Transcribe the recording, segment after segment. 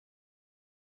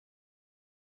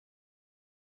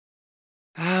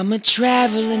I'm a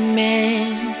traveling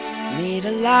man, made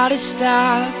a lot of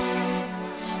stops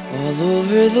all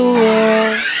over the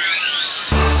world.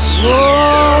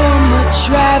 Oh, I'm a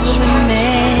traveling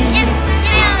man.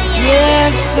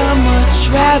 Yes, I'm a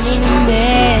traveling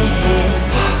man.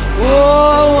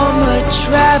 Oh, I'm a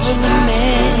traveling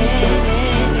man.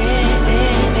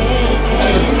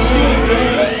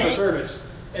 Customer service,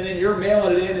 and then you're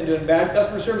mailing it in and doing bad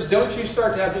customer service. Don't you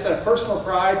start to have just out of personal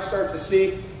pride start to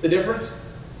see the difference?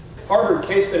 Harvard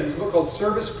case study was a book called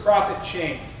Service Profit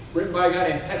Chain, written by a guy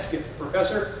named Hesketh,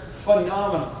 professor,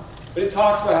 phenomenal. But it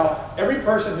talks about how every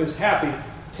person who's happy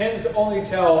tends to only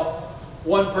tell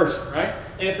one person, right?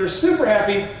 And if they're super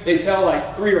happy, they tell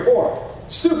like 3 or 4.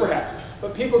 Super happy.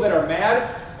 But people that are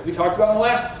mad, that we talked about in the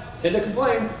last, tend to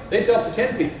complain, they tell it to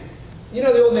 10 people. You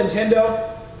know the old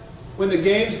Nintendo? When the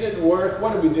games didn't work,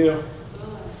 what did we do?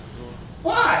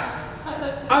 Why?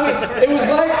 I mean, it was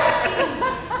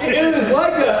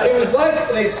like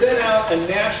they sent out a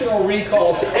national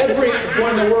recall to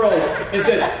everyone in the world and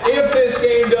said, if this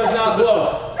game does not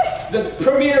blow, the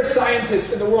premier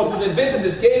scientists in the world who invented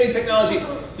this gaming technology,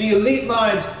 the elite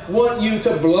minds want you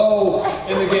to blow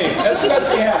in the game. That's the best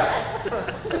we have.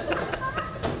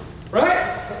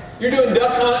 Right? You're doing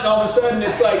duck hunt and all of a sudden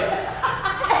it's like,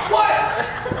 what?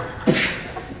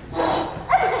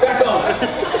 Back on.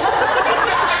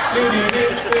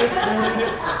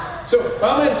 So what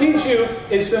I'm going to teach you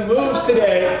is some moves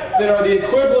today that are the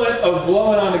equivalent of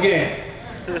blowing on the game.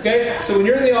 Okay? So when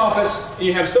you're in the office and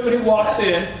you have somebody who walks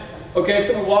in, okay,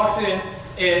 someone walks in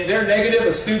and they're negative,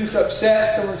 a student's upset,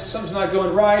 something's not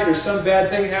going right, there's some bad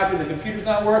thing happening, the computer's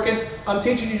not working, I'm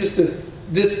teaching you just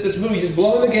this move, you just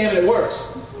blow in the game and it works.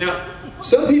 Now,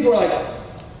 some people are like,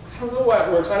 I don't know why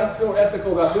it works, I don't feel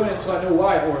ethical about doing it until I know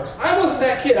why it works. I wasn't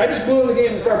that kid, I just blew in the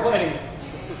game and started playing it.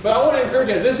 But I want to encourage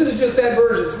you guys, this is just that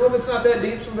version. Some of it's not that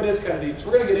deep, some of it is kind of deep. So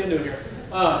we're going to get into it here.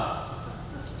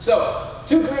 So,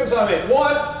 2 commitments I made.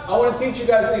 1, I want to teach you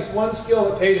guys at least one skill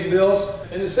that pays the bills.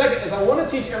 And the second is I want to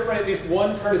teach everybody at least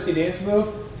one courtesy dance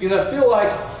move. Because I feel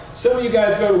like some of you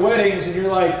guys go to weddings and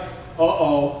you're like,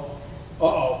 uh-oh,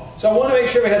 uh-oh. So I want to make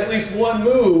sure everybody has at least one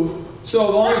move. So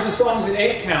as long as the song's in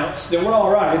 8 counts, then we're all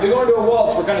right. If they're going to a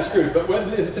waltz, we're kind of screwed. But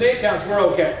if it's in 8 counts, we're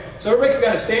okay. So everybody can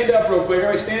kind of stand up real quick.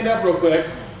 Everybody stand up real quick.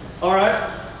 All right?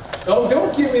 Oh,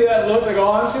 don't give me that look like,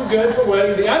 oh, I'm too good for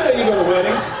wedding. I know you go to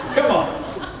weddings. Come on.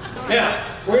 Now,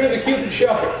 we're going to do the Cupid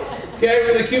Shuffle. Okay, we're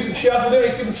going to do the Cupid Shuffle. Are there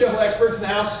any Cupid Shuffle experts in the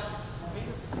house?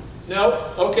 No?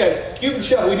 Okay. Cupid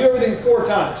Shuffle. We do everything 4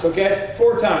 times, okay?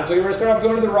 4 times. So you're going to start off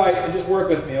going to the right and just work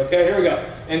with me, okay? Here we go.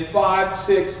 And 5,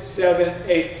 6, 7,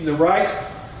 8. To the right,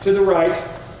 to the right,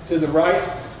 to the right,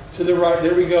 to the right.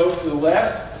 There we go. To the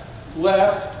left,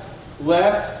 left,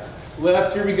 left,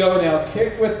 left. Here we go. Now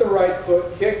kick with the right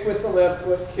foot, kick with the left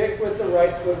foot, kick with the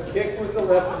right foot, kick with the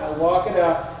left foot. Now walk it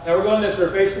out. Now we're going this way,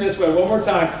 we're facing this way. One more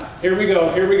time. Here we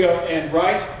go, here we go. And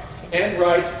right, and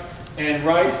right, and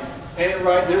right, and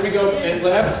right. There we go. And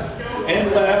left, and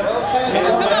left, and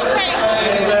left,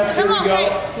 and left. Here we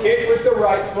go. Kick with the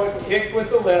right foot, kick with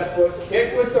the left foot,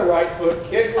 kick with the right foot,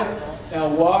 kick with... Now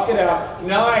walk it out.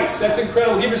 Nice. That's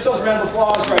incredible. Give yourselves a round of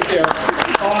applause right there.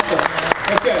 Awesome.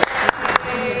 Okay.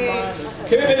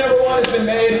 Commitment number 1 has been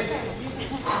made.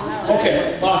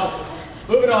 Okay, awesome.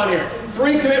 Moving on here.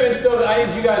 3 commitments, though, that I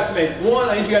need you guys to make. 1,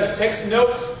 I need you guys to take some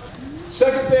notes.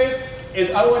 Second thing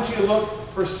is I want you to look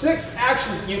for 6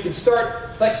 actions that you can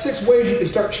start, like 6 ways you can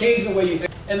start changing the way you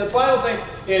think. And the final thing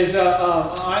is,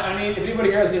 I need, if anybody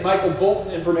here has any Michael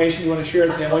Bolton information you want to share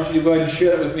with me, I want you to go ahead and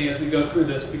share that with me as we go through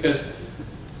this, because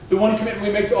the one commitment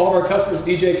we make to all of our customers at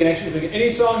DJ Connections, we get any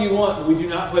song you want, but we do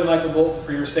not play Michael Bolton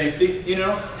for your safety, you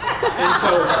know? And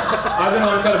so I've been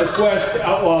on kind of a quest to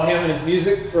outlaw him and his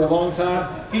music for a long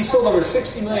time. He's sold over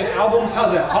 60 million albums.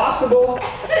 How's that possible?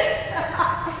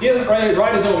 He doesn't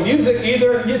write his own music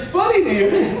either. It's funny to you.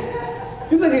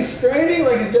 He's like he's straining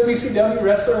like he's WCW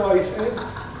wrestler while he's singing.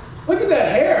 Look at that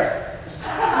hair.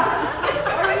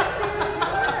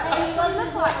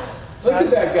 Look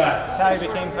at that guy. That's how he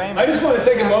became famous. I just want to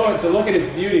take a moment to look at his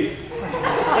beauty.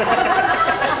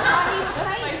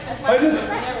 I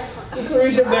just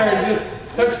reach up there and just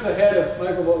touch the head of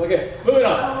Michael Bolton. Okay, moving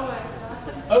on.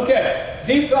 Okay,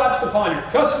 deep thoughts to ponder.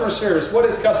 Customer service. What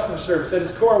is customer service? At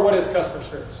its core, what is customer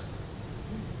service?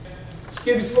 Just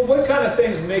give you some, what kind of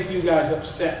things make you guys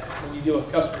upset when you deal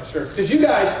with customer service? Because you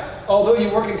guys, although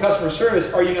you work in customer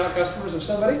service, are you not customers of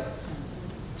somebody?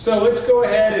 So let's go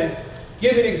ahead and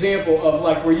give an example of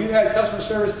like where you had customer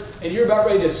service and you're about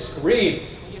ready to scream.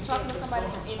 You're talking to somebody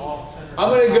from India. I'm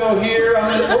going to go here.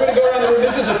 We're going to go around the room.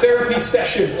 This is a therapy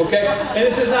session, okay? And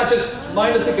this is not just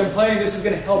mindlessly complaining. This is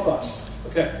going to help us,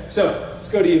 okay? So let's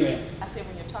go to you, man. I said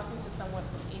when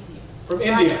From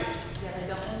India.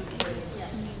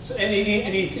 So, and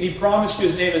he promised you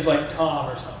his name is like Tom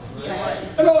or something. Right?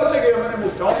 Hello, my name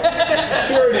is Tom.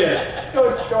 Sure it is.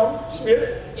 No, Tom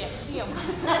Smith. Yes,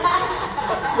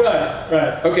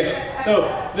 Right. Okay. So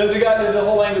the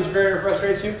whole language barrier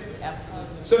frustrates you? absolutely.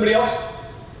 Somebody else?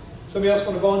 Somebody else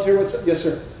want to volunteer? What's up? Yes,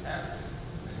 sir.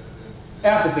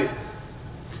 Apathy.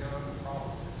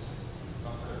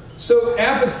 So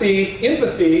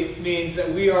empathy means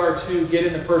that we are to get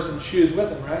in the person's shoes with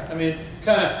them, right? I mean,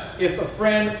 kind of, if a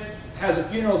friend has a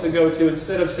funeral to go to,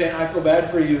 instead of saying, I feel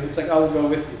bad for you, it's like, I will go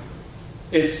with you.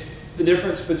 It's the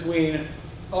difference between,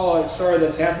 oh, it's sorry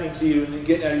that's happening to you, and then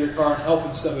getting out of your car and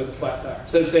helping somebody with a flat tire.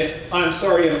 Instead of saying, I'm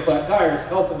sorry you have a flat tire, it's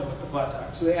helping them with the flat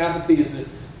tire. So the apathy is the,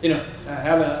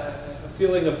 having a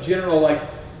feeling of general, like,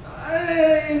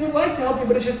 I would like to help you,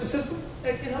 but it's just the system.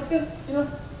 I can't help you,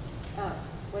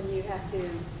 When you have to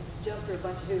jump through a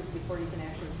bunch of hoops before you can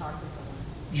actually talk to someone.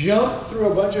 Jump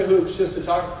through a bunch of hoops just to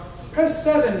talk. Press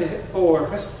 7 to hit 4,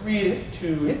 press 3 to hit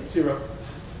 2, hit 0.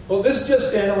 Well, this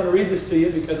just in, I want to read this to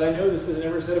you because I know this isn't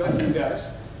ever said about you guys.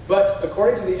 But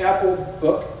according to the Apple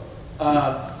book,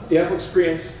 the Apple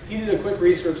Experience, he did a quick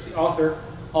research, the author,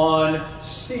 on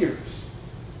Sears.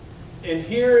 And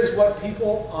here is what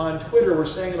people on Twitter were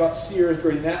saying about Sears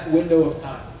during that window of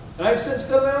time. And I've since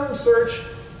done my own search,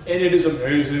 and it is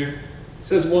amazing. It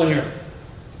says one here.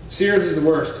 Sears is the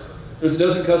worst. There's a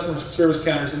dozen customer service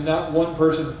counters and not one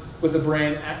person with a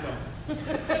brain at them.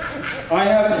 I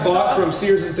haven't bought from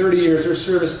Sears in 30 years. Their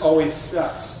service always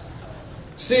sucks.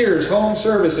 Sears, home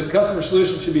service, and customer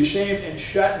solutions should be ashamed and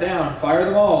shut down. Fire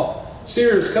them all.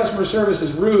 Sears, customer service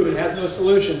is rude and has no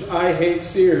solutions. I hate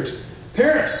Sears.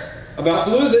 Parents, about to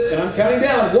lose it, and I'm counting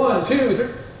down. 1, 2,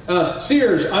 3.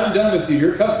 Sears, I'm done with you.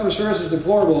 Your customer service is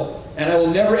deplorable, and I will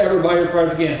never ever buy your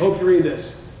product again. Hope you read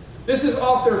this. This is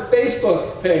off their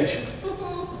Facebook page.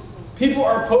 People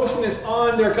are posting this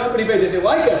on their company page. They say,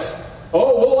 like us.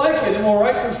 Oh, we'll like you, then we'll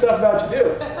write some stuff about you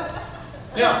too.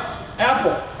 Now,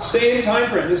 Apple, same time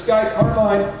frame. This guy,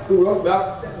 Carmine, who wrote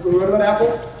about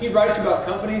Apple, he writes about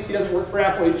companies. He doesn't work for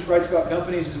Apple, he just writes about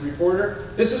companies as a reporter.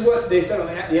 This is what they said on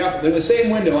the Apple. They're in the same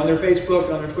window on their Facebook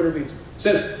and on their Twitter feeds. It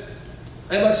says,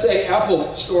 I must say,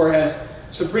 Apple Store has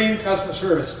supreme customer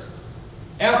service.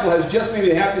 Apple has just made me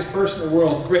the happiest person in the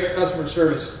world. Great customer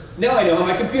service. Now I know how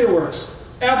my computer works.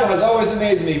 Apple has always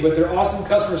amazed me with their awesome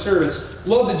customer service.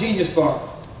 Love the Genius Bar.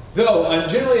 Though I'm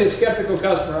generally a skeptical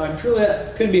customer, I'm truly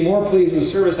couldn't be more pleased with the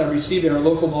service I've received in our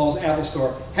local mall's Apple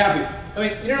Store. Happy. I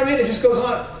mean, you know what I mean? It just goes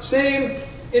on. Same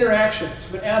interactions,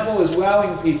 but Apple is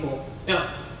wowing people.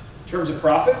 Now, in terms of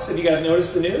profits, have you guys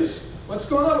noticed the news? What's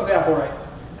going on with Apple right now?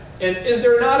 And is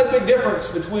there not a big difference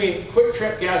between Quick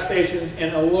Trip gas stations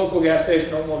and a local gas station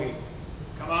in Oklahoma?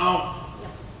 Come on.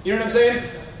 You know what I'm saying?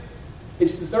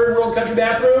 It's the third world country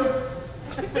bathroom.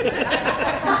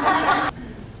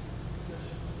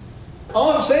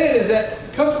 All I'm saying is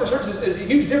that customer service is a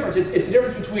huge difference. It's a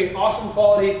difference between awesome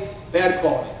quality, bad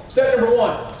quality. Step number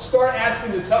 1, start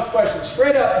asking the tough questions.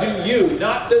 Straight up, do you,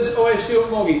 not does OSU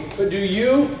Oklahoma, but do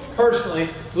you personally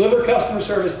deliver customer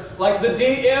service like the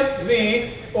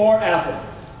DMV or Apple?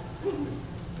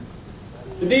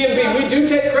 The DMV, we do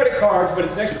take credit cards, but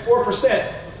it's an extra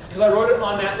 4%. Because I wrote it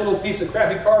on that little piece of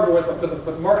crappy cardboard with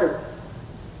a marker.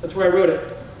 That's where I wrote it.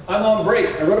 I'm on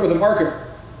break. I wrote it with a marker.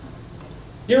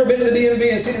 You ever been to the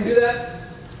DMV and seen them do that?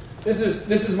 This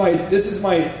is like,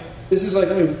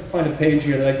 let me find a page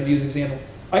here that I can use as an example.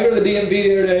 I go to the DMV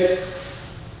the other day,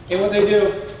 and what they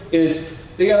do is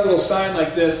they got a little sign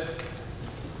like this,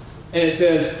 and it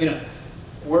says,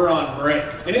 we're on break.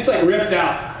 And it's like ripped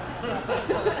out.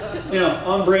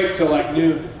 On break till like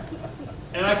noon.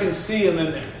 And I can see them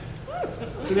in there.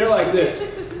 So they're like this.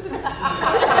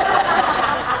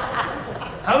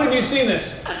 How many of you seen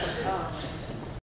this?